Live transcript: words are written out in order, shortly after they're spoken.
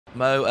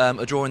Mo,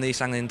 a draw in the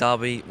East Anglian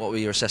derby. What were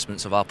your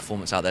assessments of our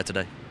performance out there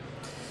today?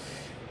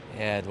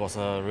 Yeah, it was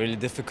a really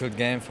difficult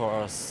game for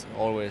us,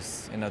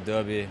 always in a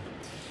derby.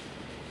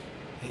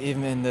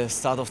 Even in the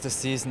start of the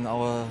season,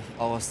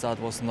 our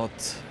start was not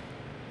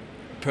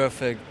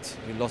perfect.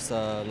 We lost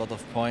a lot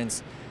of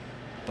points,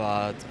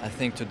 but I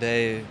think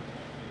today,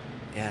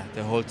 yeah,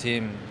 the whole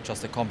team,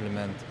 just a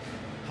compliment,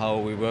 how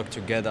we work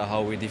together,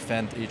 how we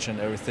defend each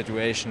and every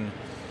situation.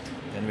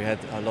 Then we had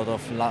a lot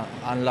of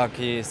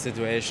unlucky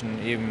situation,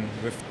 even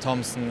with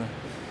Thompson,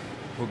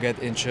 who get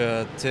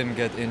injured, Tim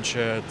get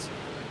injured,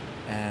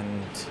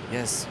 and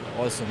yes,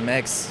 also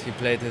Max, he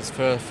played his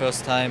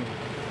first time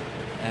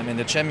in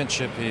the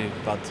championship.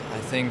 But I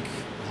think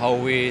how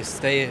we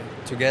stay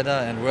together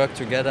and work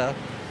together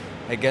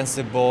against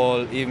the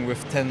ball, even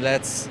with 10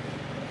 lads,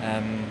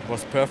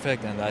 was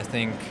perfect. And I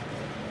think,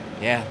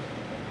 yeah,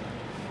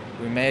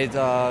 we made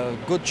a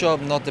good job,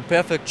 not the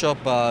perfect job,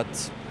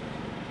 but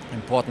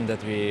important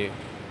that we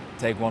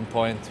take 1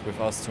 point with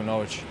us to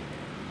Norwich.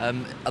 Are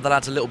the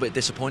lads a little bit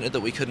disappointed that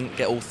we couldn't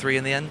get all three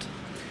in the end?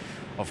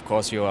 Of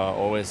course, you are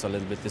always a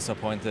little bit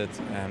disappointed.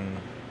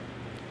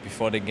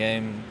 Before the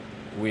game,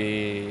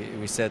 we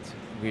said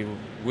we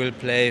will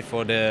play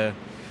for the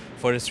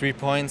 3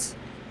 points,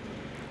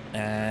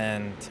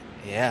 and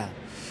yeah,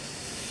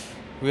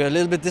 we are a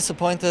little bit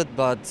disappointed.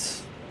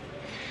 But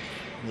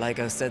like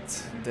I said,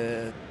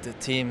 the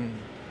team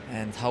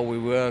and how we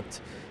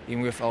worked,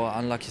 even with our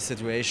unlucky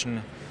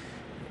situation,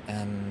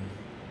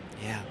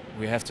 yeah,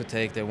 we have to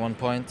take the 1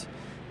 point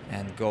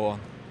and go on.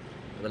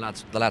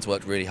 The lads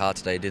worked really hard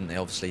today, didn't they?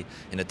 Obviously,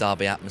 in a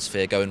derby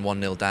atmosphere, going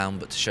 1-0 down,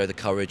 but to show the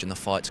courage and the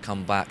fight to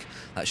come back,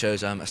 that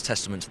shows a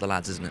testament to the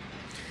lads, isn't it?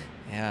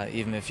 Yeah,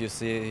 even if you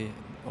see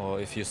or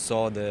if you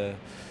saw the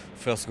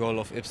first goal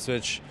of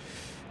Ipswich,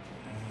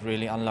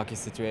 really unlucky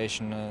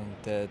situation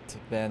that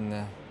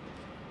Ben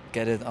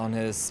get it on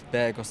his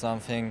back or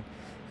something,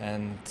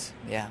 and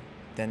yeah,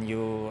 then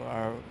you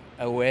are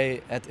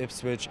away at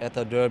Ipswich at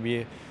a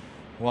derby,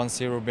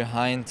 1-0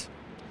 behind,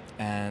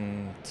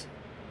 and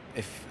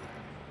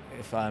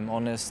if I'm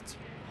honest,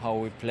 how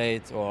we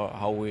played or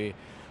how we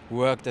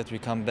worked that we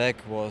come back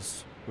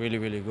was really,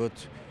 really good.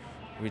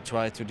 We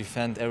tried to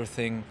defend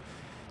everything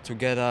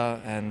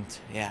together, and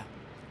yeah,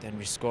 then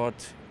we scored.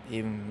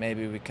 Even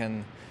maybe we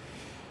can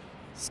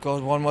score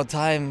one more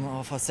time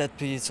of a set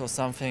piece or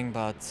something,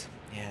 but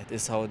yeah, it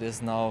is how it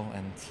is now,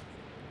 and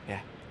yeah,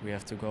 we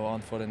have to go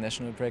on for the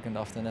national break, and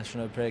after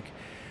national break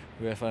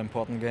we have an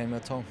important game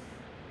at home.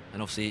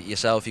 And obviously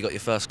yourself, you got your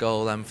first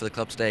goal for the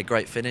club today, a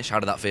great finish. How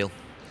did that feel?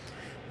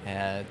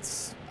 Yeah,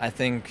 I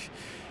think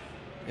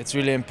it's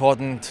really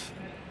important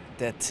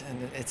that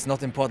it's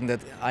not important that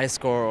I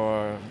score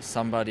or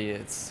somebody.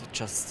 It's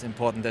just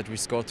important that we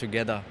score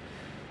together.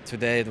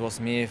 Today it was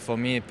me. For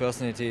me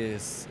personally,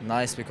 it's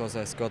nice because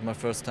I scored my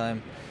first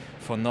time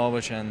for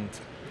Norwich, and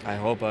I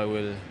hope I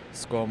will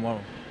score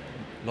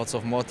lots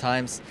of more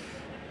times.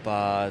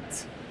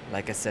 But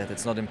like I said,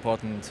 it's not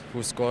important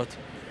who scored.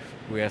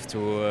 We have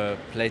to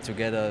play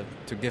together,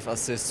 to give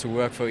assists, to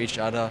work for each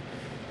other.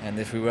 And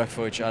if we work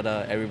for each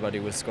other, everybody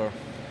will score.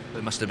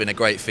 It must have been a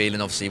great feeling,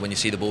 obviously, when you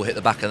see the ball hit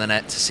the back of the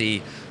net, to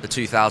see the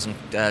 2,000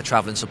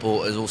 travelling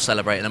supporters all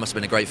celebrating. That must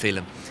have been a great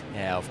feeling.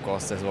 Yeah, of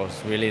course, that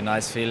was really a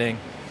nice feeling.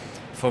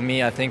 For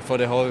me, I think for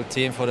the whole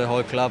team, for the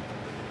whole club,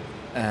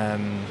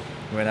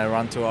 when I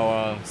run to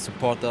our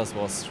supporters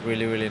was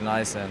really, really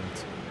nice. And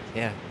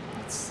yeah,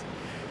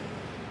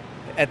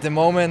 at the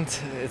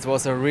moment, it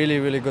was a really,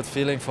 really good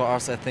feeling for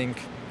us, I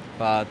think.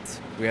 But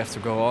we have to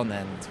go on,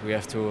 and we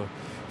have to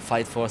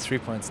fight for 3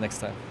 points next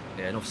time.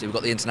 Yeah, and obviously we've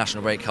got the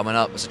international break coming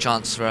up. It's a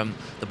chance for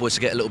the boys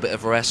to get a little bit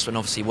of a rest and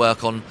obviously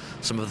work on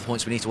some of the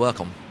points we need to work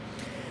on.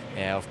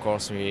 Yeah, of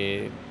course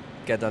we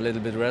get a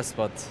little bit rest,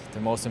 but the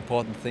most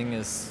important thing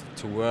is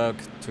to work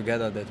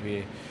together, that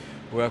we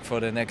work for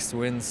the next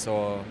wins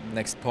or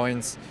next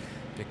points,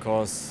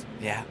 because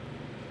yeah,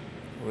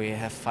 we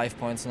have 5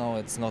 points now.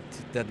 It's not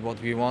that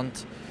what we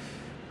want,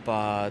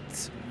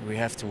 but we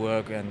have to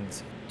work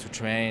and to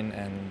train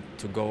and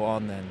to go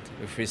on. And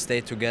if we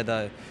stay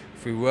together,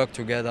 if we work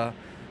together,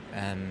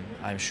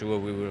 I'm sure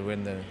we will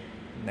win the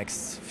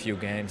next few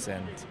games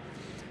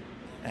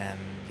and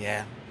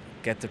yeah,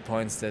 get the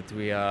points that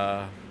we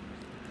are,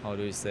 how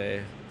do we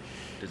say?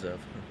 Deserve.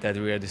 That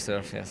we are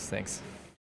deserved, yes, thanks.